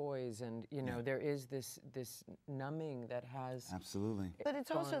with our toys, and there is this numbing that has. Absolutely. But it's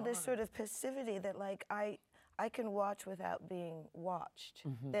also this sort of passivity that, like, I can watch without being watched.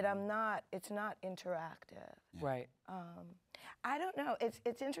 That it's not interactive. Right. I don't know.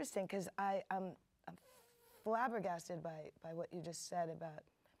 It's interesting because I'm flabbergasted by what you just said about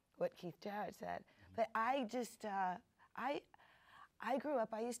what Keith Jarrett said. But I just I grew up.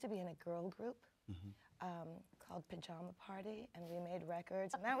 I used to be in a girl group called Pajama Party, and we made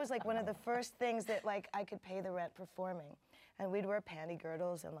records. And that was like one of the first things that like I could pay the rent performing. And we'd wear panty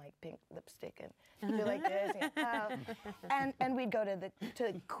girdles and like pink lipstick and do like this. And we'd go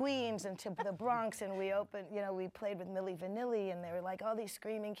to Queens and to the Bronx, and we played with Milli Vanilli, and there were like all these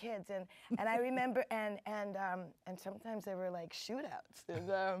screaming kids. And I remember, and sometimes there were like shootouts.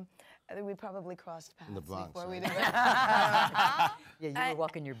 I think we probably crossed paths In the Bronx, before we right? did. Yeah, you were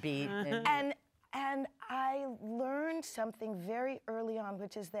walking your beat. And I learned something very early on,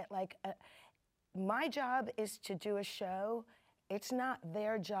 which is that like my job is to do a show. It's not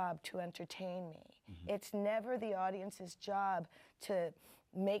their job to entertain me. It's never the audience's job to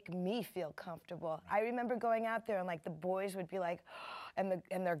make me feel comfortable. I remember going out there and like the boys would be like, and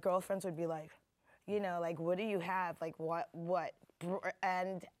their girlfriends would be like, like, what do you have? Like, what?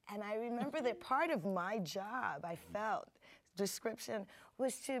 And I remember that part of my job, I felt, description,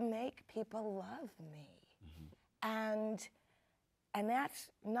 was to make people love me. And that's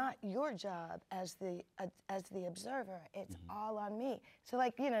not your job as the observer. It's all on me. So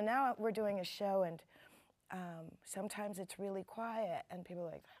like, now we're doing a show, and sometimes it's really quiet, and people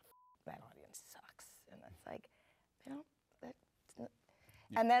are like, that audience sucks. And it's like,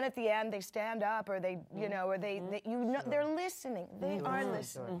 and then at the end they stand up, or they, or they're listening. They are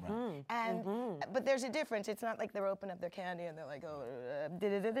listening. But there's a difference. It's not like they're opening up their candy and they're like, oh,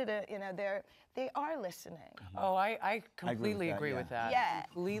 they are listening. Oh, I completely agree with that. Yeah.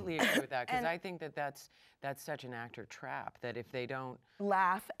 Completely agree with that, because I think that's such an actor trap, that if they don't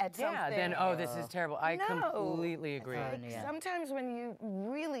laugh at something. Yeah, then, this is terrible. I completely agree. Like, sometimes when you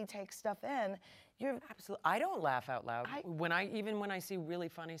really take stuff in, you're absolutely. I don't laugh out loud. Even when I see really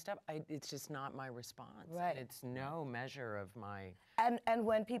funny stuff, it's just not my response. Right. It's no measure of my. And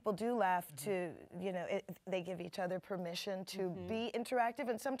when people do laugh, they give each other permission to be interactive,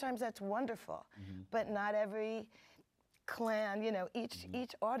 and sometimes that's wonderful. But not every clan,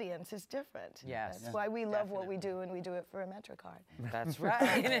 each audience is different. Yes. That's why we love what we do, and we do it for a MetroCard. That's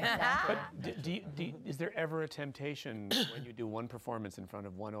right. But is there ever a temptation when you do one performance in front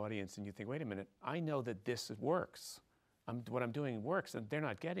of one audience and you think, wait a minute, I know that this works. What I'm doing works, and they're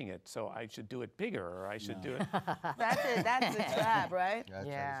not getting it, so I should do it bigger, or I should do it. That's the trap, right?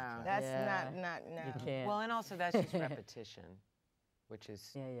 That's not. You can't. Well, and also that's just repetition, which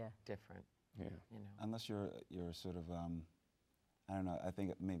is different. Yeah. Unless you're sort of, I don't know. I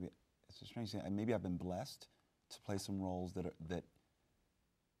think maybe it's a strange thing. Maybe I've been blessed to play some roles that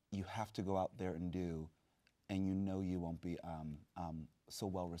you have to go out there and do, and you won't be so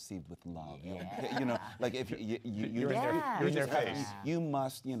well received with love. Yeah. Like if you're in their face. You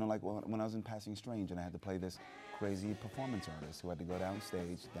must, like when I was in Passing Strange, and I had to play this crazy performance artist who had to go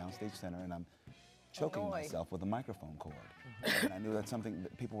downstage center, and I'm choking myself with a microphone cord. And I knew that's something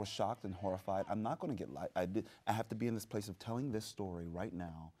that people were shocked and horrified. I'm not going to get I have to be in this place of telling this story right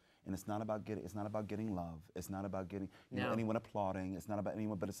now, and it's not about getting love. It's not about getting anyone applauding. It's not about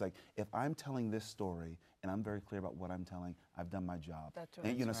anyone. But it's like, if I'm telling this story and I'm very clear about what I'm telling, I've done my job. That's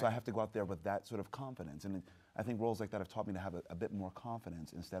right. And, so I have to go out there with that sort of confidence. And I think roles like that have taught me to have a bit more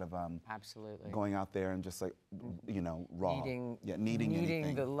confidence instead of absolutely going out there and just like raw. Needing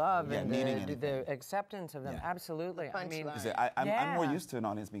anything. the love and needing the acceptance of them. Absolutely. I mean, I'm more used to an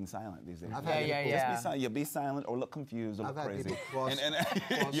audience being silent these days. Be silent or look confused or look crazy.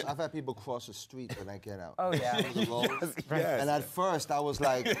 I've had people cross the street when I get out. Oh yeah. Yes. And at first I was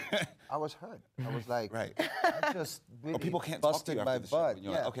like, I was hurt. I was like, right. I just really people can't talk to busted you my after the show. butt. And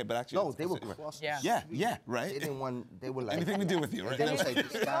you're like, okay, but actually, no, they were crossing. Yeah, right. They didn't want. They were like anything to do with you, right? They were like,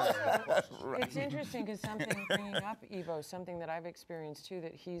 It's interesting because something bringing up Ivo, something that I've experienced too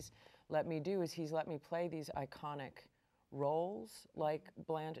that he's let me do is he's let me play these iconic roles like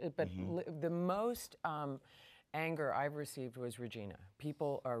Blanche, but the most anger I've received was Regina.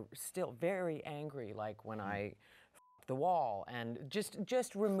 People are still very angry, like when I the wall, and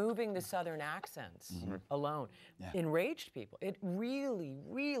just removing the Southern accents alone enraged people. It really,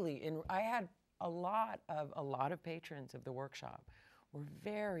 I had a lot of patrons of the workshop were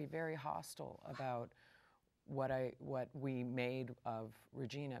very, very hostile about what we made of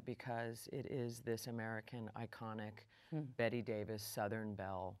Regina, because it is this American iconic Bette Davis Southern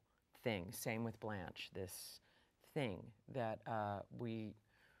Belle thing. Same with Blanche, this thing that we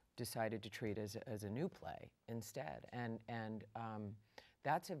decided to treat as a new play instead, and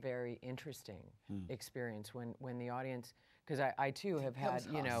that's a very interesting experience when the audience, because I too have had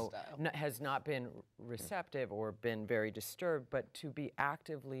has not been receptive or been very disturbed, but to be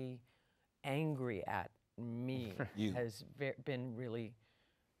actively angry at me has been really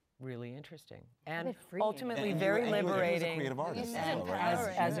really interesting and bit freeing. ultimately And very he was a liberating. creative artist You as said well, right?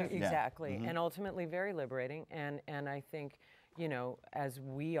 empowering. Exactly, and ultimately very liberating. And I think, you know, as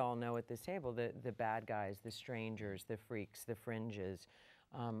we all know at this table, the bad guys, the strangers, the freaks, the fringes,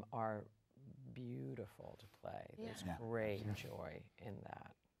 are beautiful to play. There's great joy in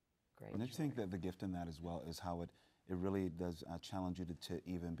that. Great. And I just think that the gift in that as well is how it really does challenge you to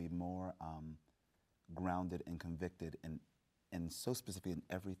even be more grounded and convicted and so specific in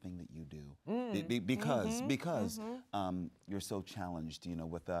everything that you do, because you're so challenged, you know,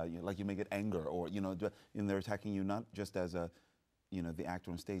 with like you may get anger, or you know, and they're attacking you not just as a, you know, the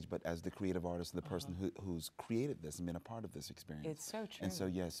actor on stage, but as the creative artist, the person who's created this and been a part of this experience. It's so true. And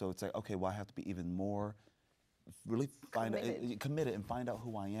so so it's like, okay, well, I have to be even more really committed and find out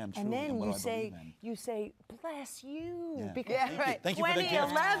who I am truly And then what you I say, believe in. bless you, Yeah. because Thank you for the gift.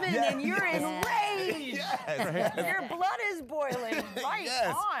 2011 and you're enraged. Yes. Your blood is boiling right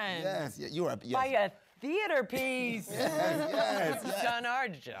on. Yes, you are. By a theater piece. We've done our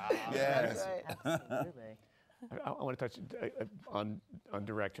job. Yes. Absolutely. I want to touch on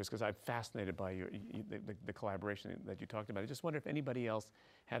directors, because I'm fascinated by the collaboration that you talked about. I just wonder if anybody else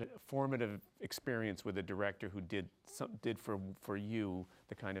had a formative experience with a director who did for you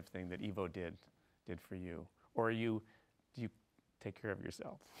the kind of thing that Ivo did for you, or do you take care of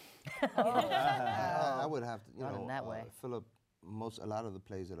yourself? I would have to, you Not know, in that way. Philip. A lot of the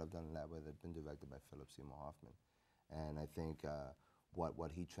plays that I've done in that way have been directed by Philip Seymour Hoffman, and I think.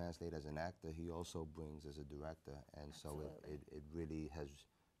 What he translates as an actor, he also brings as a director, and so it really has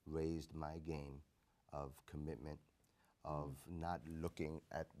raised my game of commitment, of not looking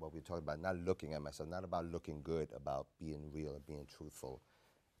at what we talked about, not looking at myself, not about looking good, about being real and being truthful,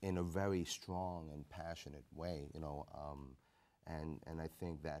 in a very strong and passionate way, you know, and I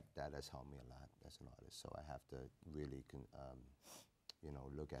think that has helped me a lot as an artist. So I have to really, you know,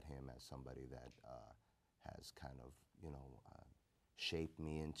 look at him as somebody that has kind of, you know. Shaped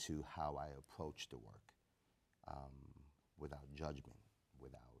me into how I approach the work, without judgment,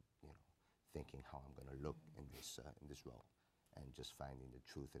 without, you know, thinking how I'm going to look in this role, and just finding the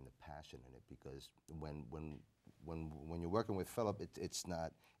truth and the passion in it. Because when you're working with Philip, it's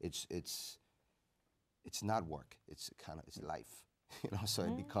not work. It's life, you know. So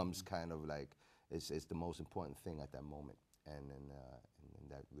it becomes kind of like it's the most important thing at that moment, and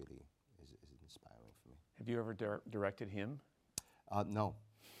that really is inspiring for me. Have you ever directed him? No,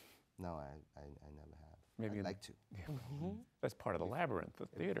 I never have. Maybe I'd like to. That's part of the labyrinth, the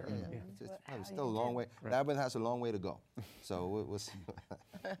theater. Yeah. It's still a long way. Labyrinth has a long way to go, so we'll see.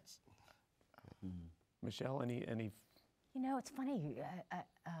 Michelle, any? You know, it's funny.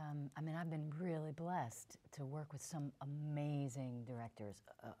 I mean, I've been really blessed to work with some amazing directors.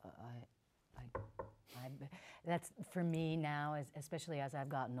 That's for me now, especially as I've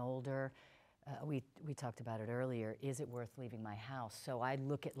gotten older. We talked about it earlier. Is it worth leaving my house? So I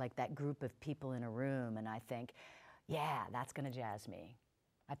look at like that group of people in a room, and I think, yeah, that's going to jazz me.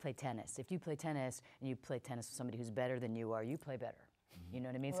 I play tennis. If you play tennis and you play tennis with somebody who's better than you are, you play better. You know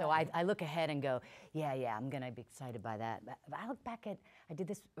what I mean? Right. So I look ahead and go, yeah, I'm going to be excited by that. But I look back at, I did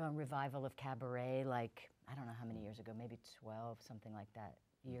this revival of Cabaret, like, I don't know how many years ago, maybe 12, something like that,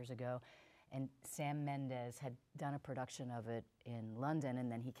 years ago. And Sam Mendes had done a production of it in London, and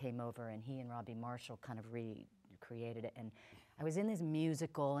then he came over, and he and Robbie Marshall kind of recreated it. And I was in this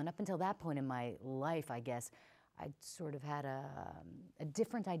musical, and up until that point in my life, I guess, I sort of had a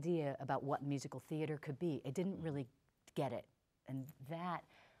different idea about what musical theater could be. I didn't really get it. And that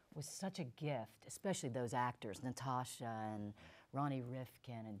was such a gift, especially those actors, Natasha and Ronnie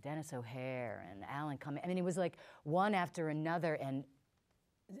Rifkin and Dennis O'Hare and Alan Cumming. I mean, it was like one after another, and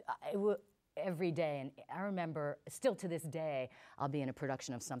every day. And I remember, still to this day, I'll be in a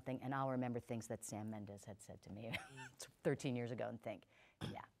production of something, and I'll remember things that Sam Mendes had said to me 13 years ago and think,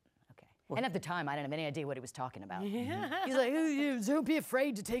 yeah. Okay. And at the time, I didn't have any idea what he was talking about. Yeah. He's like, don't be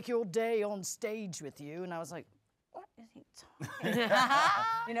afraid to take your day on stage with you. And I was like, what is he talking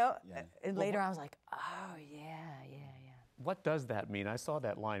about? You know? Yeah. And later I was like, oh, yeah. What does that mean? I saw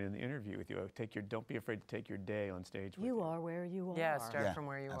that line in the interview with you. Don't be afraid to take your day on stage with you. You are where you are. Yeah, start from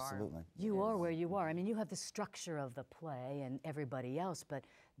where you absolutely. are. You are where you are. I mean, you have the structure of the play and everybody else, but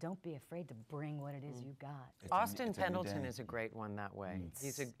don't be afraid to bring what it is you got. Austin Pendleton is a great one that way.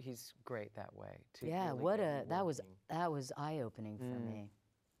 He's great that way too. Yeah, really that was eye-opening for me.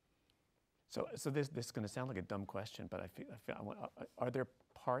 So this is going to sound like a dumb question, but are there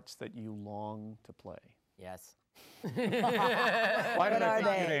parts that you long to play? Yes. Why did I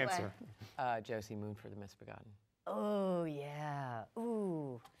think you'd answer? Josie Moon for The Misbegotten. Oh, yeah.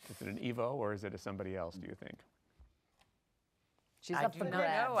 Ooh. Is it an Ivo, or is it a somebody else, do you think? She's I up do for not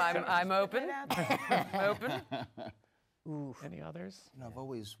grabs. know. I'm open. I'm open. Any others? You know, I've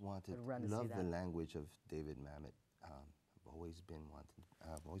always wanted, Would run to see love the that. language of David Mamet. I've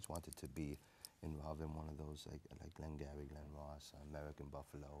always wanted to be involved in one of those, like Glengarry Glen Ross, American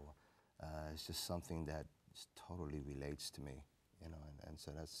Buffalo. It's just something that just totally relates to me, you know, and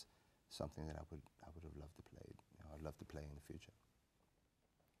so that's something that I would have loved to play. You know, I'd love to play in the future.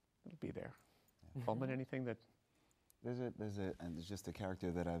 It'll be there. Coleman, anything that? And it's just a character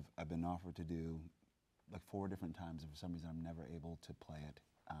that I've been offered to do like 4 different times, and for some reason I'm never able to play it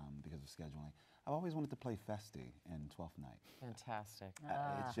because of scheduling. I've always wanted to play Feste in Twelfth Night. Fantastic.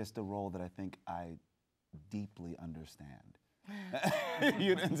 It's just a role that I think I deeply understand.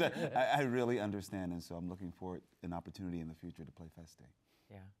 You know, so I really understand, and so I'm looking for an opportunity in the future to play Feste.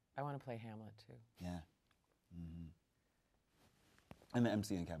 Yeah. I want to play Hamlet too. Yeah. And the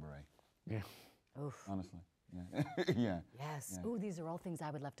MC in Cabaret, Yeah. Oof. honestly. Yeah. Yeah. Yes. Yeah. Ooh, these are all things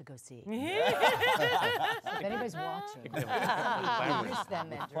I would love to go see. If anybody's watching, introduce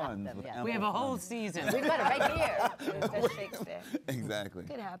them. Funds Them, with yeah. ample We have a whole funds. season. We've got it right here. That's Shakespeare. Exactly.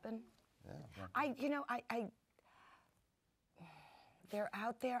 Could happen. Yeah. I they're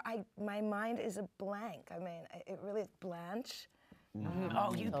out there. My mind is a blank. I mean, it really is Blanche.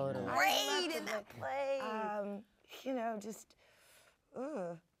 Oh, you Totally. Great in that play. You know, just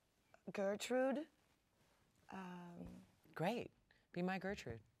Gertrude. great. Be my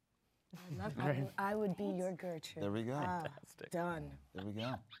Gertrude. I would be your Gertrude. There we go. Done. There we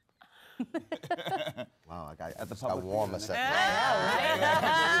go. Wow, I got at the Got public warm a theater,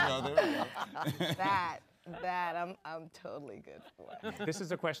 second. That I'm totally good for. This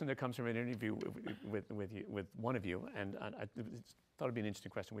is a question that comes from an interview with one of you, and I thought it'd be an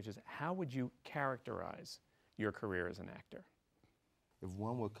interesting question, which is, how would you characterize your career as an actor? If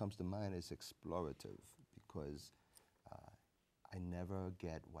one word comes to mind, it's explorative, because I never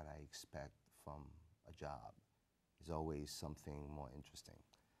get what I expect from a job. There's always something more interesting.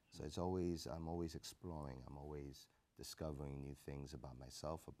 So I'm always exploring, I'm always discovering new things about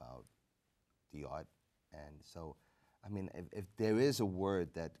myself, about the art. And so, I mean, if there is a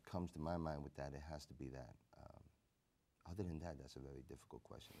word that comes to my mind with that, it has to be that. Other than that, that's a very difficult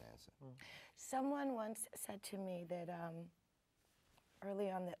question to answer. Someone once said to me that early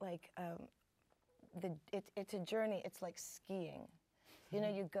on that it's a journey. It's like skiing. You know,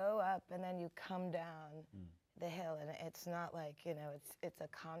 you go up and then you come down the hill, and it's not like, you know, it's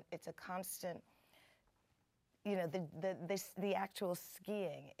a constant. You know, the actual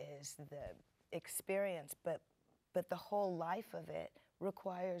skiing is the experience, but the whole life of it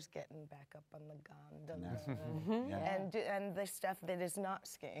requires getting back up on the gondola Yeah. and the stuff that is not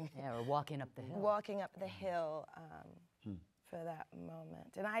skiing. Yeah, or walking up the hill. Walking up the hill for that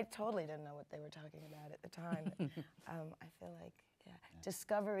moment. And I totally didn't know what they were talking about at the time. But, I feel like,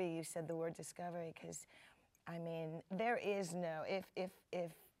 discovery, you said the word discovery, because, I mean, there is no, if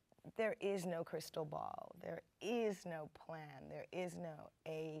there is no crystal ball, there is no plan, there is no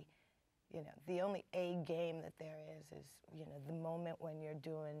you know, the only game that there is, you know, the moment when you're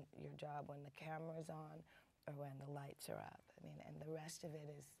doing your job, when the camera's on or when the lights are up. I mean, and the rest of it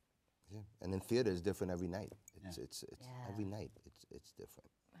is. Yeah. And in theater, it's different every night. It's Yeah. every night. It's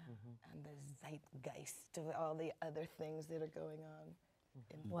different. And the zeitgeist of all the other things that are going on.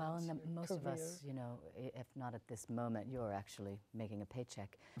 Well, and influence your most of us, career. you know, if not at this moment, you're actually making a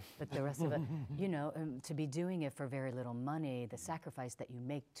paycheck. But the rest of it, you know, to be doing it for very little money, the sacrifice that you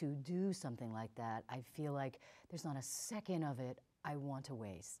make to do something like that, I feel like there's not a second of it I want to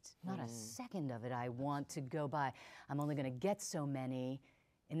waste. Not a second of it I want to go by. I'm only going to get so many,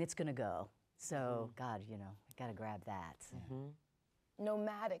 and it's going to go. So, God, you know, I got to grab that.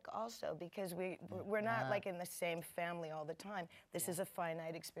 Nomadic also, because we're not like in the same family all the time. This is a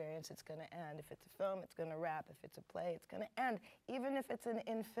finite experience. It's going to end. If it's a film, it's going to wrap. If it's a play, it's going to end. Even if it's an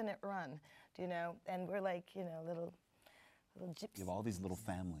infinite run, you know. And we're like, you know, little gypsies. You have all these little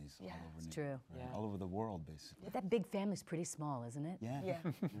families all over It's New- true. right, Yeah. all over the world, basically. But that big family's pretty small, isn't it? Yeah. Yeah.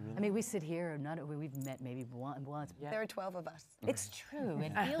 I mean, we sit here, we've met maybe once. Yeah. There are 12 of us. It's true.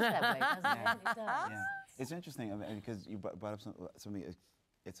 It feels that way, doesn't it? It does. Yeah. It's interesting, I mean, because you brought up something.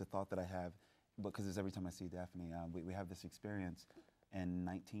 It's a thought that I have, because it's every time I see Daphne. We have this experience in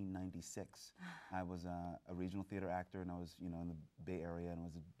 1996. I was a regional theater actor, and I was, you know, in the Bay Area, and I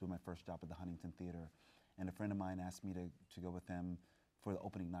was doing my first job at the Huntington Theater. And a friend of mine asked me to go with them for the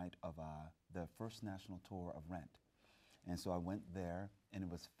opening night of the first national tour of Rent. And so I went there, and it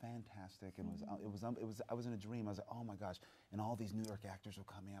was fantastic. It was I was in a dream. I was like, oh my gosh! And all these New York actors were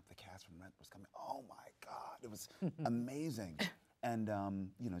coming up. The cast from Rent was coming. Oh my God! It was amazing. And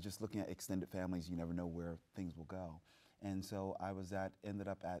you know, just looking at extended families, you never know where things will go. And so I ended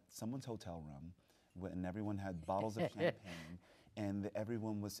up at someone's hotel room, and everyone had bottles of champagne, and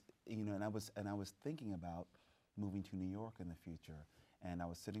everyone was, and I was thinking about moving to New York in the future. And I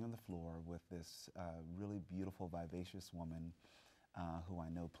was sitting on the floor with this really beautiful, vivacious woman who I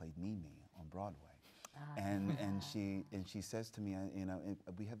know played Mimi on Broadway. And she says to me,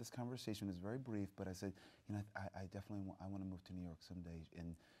 we had this conversation. It was very brief, but I said, I definitely want to move to New York someday.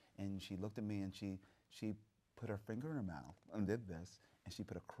 And she looked at me and she put her finger in her mouth and did this, and she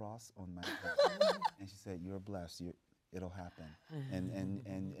put a cross on my head, and she said, "You're blessed. It'll happen." And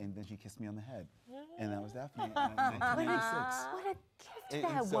then she kissed me on the head, and that was Daphne. And What a gift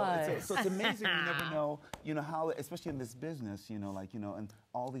that was. So it's amazing. You never know, how, especially in this business, and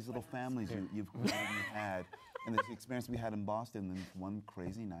all these little families you've had, and this experience we had in Boston, and one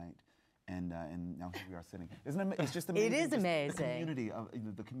crazy night. And now here we are sitting. It's just amazing. It is amazing.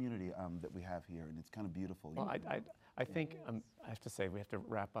 The community that we have here, and it's kind of beautiful. Well, I think I have to say we have to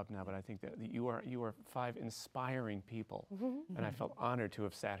wrap up now, but I think that you are 5 inspiring people, and I felt honored to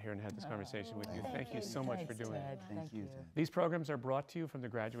have sat here and had this conversation with you. Thank you so much for doing it. Thank you. These programs are brought to you from the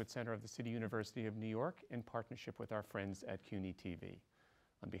Graduate Center of the City University of New York in partnership with our friends at CUNY TV.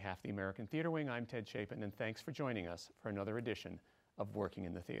 On behalf of the American Theater Wing, I'm Ted Chapin, and thanks for joining us for another edition of Working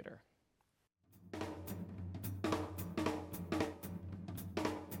in the Theater.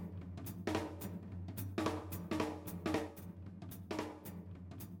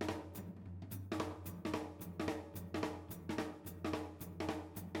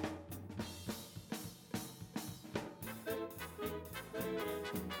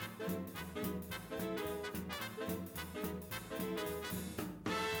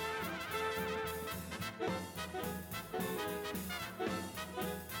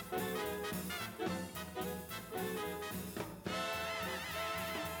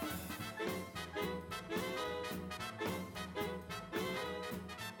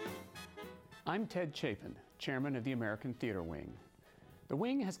 I'm Ted Chapin, chairman of the American Theater Wing. The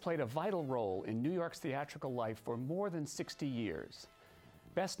Wing has played a vital role in New York's theatrical life for more than 60 years.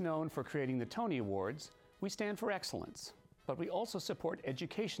 Best known for creating the Tony Awards, we stand for excellence, but we also support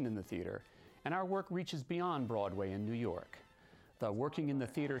education in the theater, and our work reaches beyond Broadway in New York. The Working in the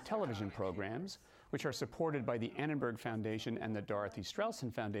Theater television programs, which are supported by the Annenberg Foundation and the Dorothy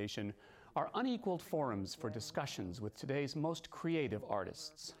Strelsin Foundation, are unequaled forums for discussions with today's most creative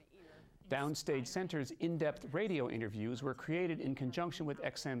artists. Downstage Center's in-depth radio interviews were created in conjunction with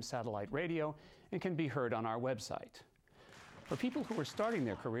XM Satellite Radio and can be heard on our website. For people who are starting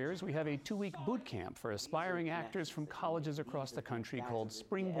their careers, we have a 2-week boot camp for aspiring actors from colleges across the country called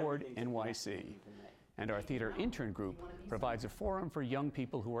Springboard NYC. And our theater intern group provides a forum for young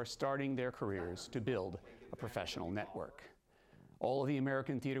people who are starting their careers to build a professional network. All of the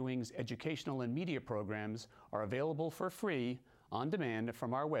American Theater Wing's educational and media programs are available for free on demand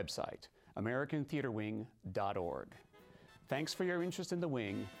from our website, americantheaterwing.org. Thanks for your interest in the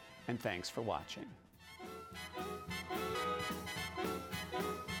Wing, and thanks for watching.